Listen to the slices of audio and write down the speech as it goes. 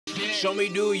Show me,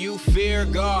 do you fear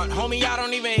God? Homie, I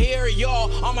don't even hear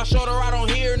y'all. On my shoulder, I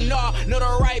don't hear nah. Know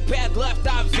the right path, left,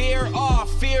 I veer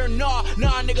off. Fear nah,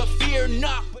 nah, nigga, fear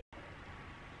not.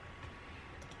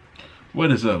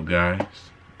 What is up, guys?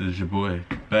 This is your boy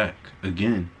back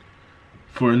again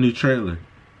for a new trailer,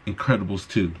 Incredibles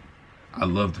 2. I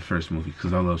love the first movie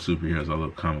because I love superheroes. I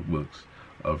love comic books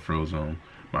of Frozone.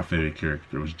 My favorite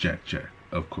character was Jack Jack,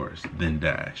 of course. Then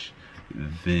Dash.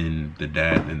 Then the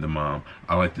dad, then the mom.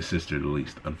 I like the sister the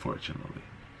least, unfortunately.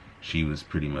 She was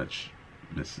pretty much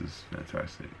Mrs.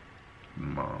 Fantastic. The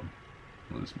mom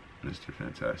was Mr.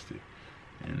 Fantastic.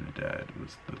 And the dad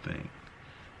was the Thing.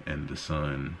 And the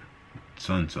son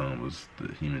was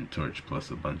the Human Torch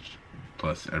plus a bunch,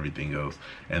 plus everything else.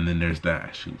 And then there's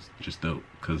Dash, who's just dope,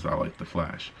 because I like the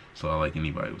Flash. So I like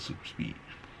anybody with super speed.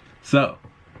 So,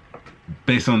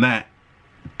 based on that,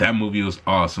 that movie was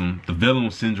awesome. The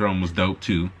villain syndrome was dope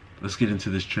too. Let's get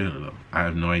into this trailer though. I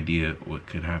have no idea what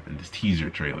could happen. This teaser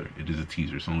trailer. It is a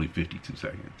teaser. It's only 52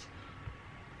 seconds.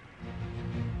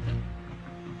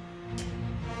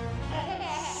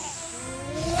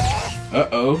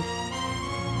 Uh-oh.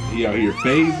 He out here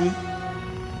phasing.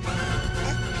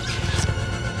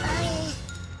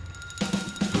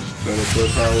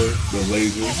 Teleport power, the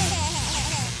laser.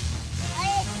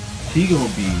 He gonna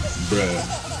be,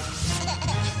 bruh.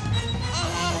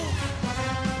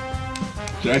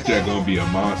 Jack Jack gonna be a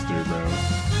monster, bro.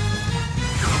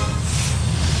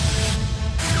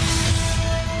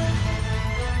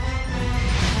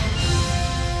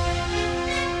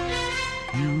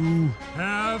 You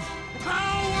have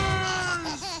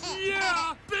powers!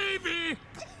 Yeah, baby!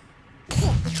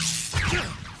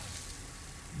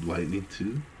 Lightning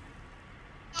 2?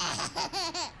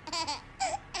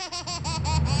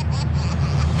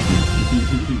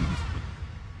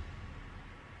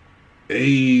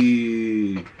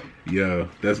 Hey, yo,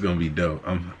 that's gonna be dope.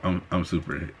 I'm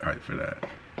super hyped for that.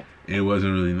 It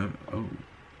wasn't really no. Oh,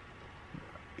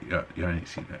 y'all ain't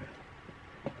see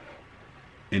that.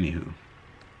 Anywho,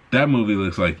 that movie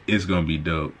looks like it's gonna be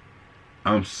dope.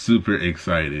 I'm super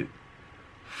excited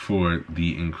for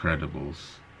The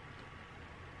Incredibles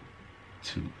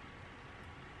 2.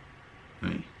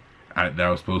 Hey, that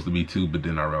was supposed to be 2, but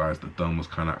then I realized the thumb was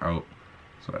kind of out,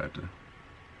 so I had to.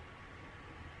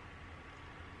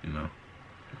 You know,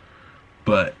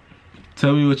 but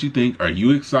tell me what you think. Are you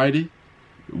excited?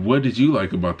 What did you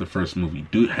like about the first movie?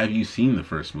 Have you seen the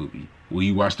first movie? Will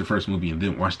you watch the first movie and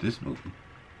then watch this movie?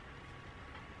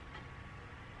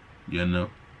 You know,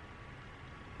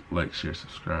 like, share,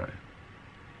 subscribe,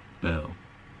 bell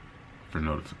for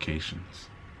notifications,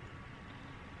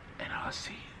 and I'll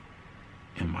see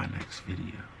you in my next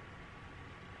video.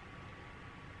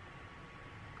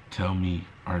 Tell me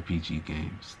RPG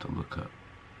games to look up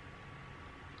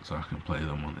so I can play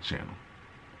them on the channel.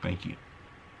 Thank you.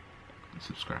 And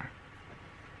subscribe.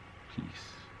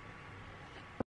 Peace.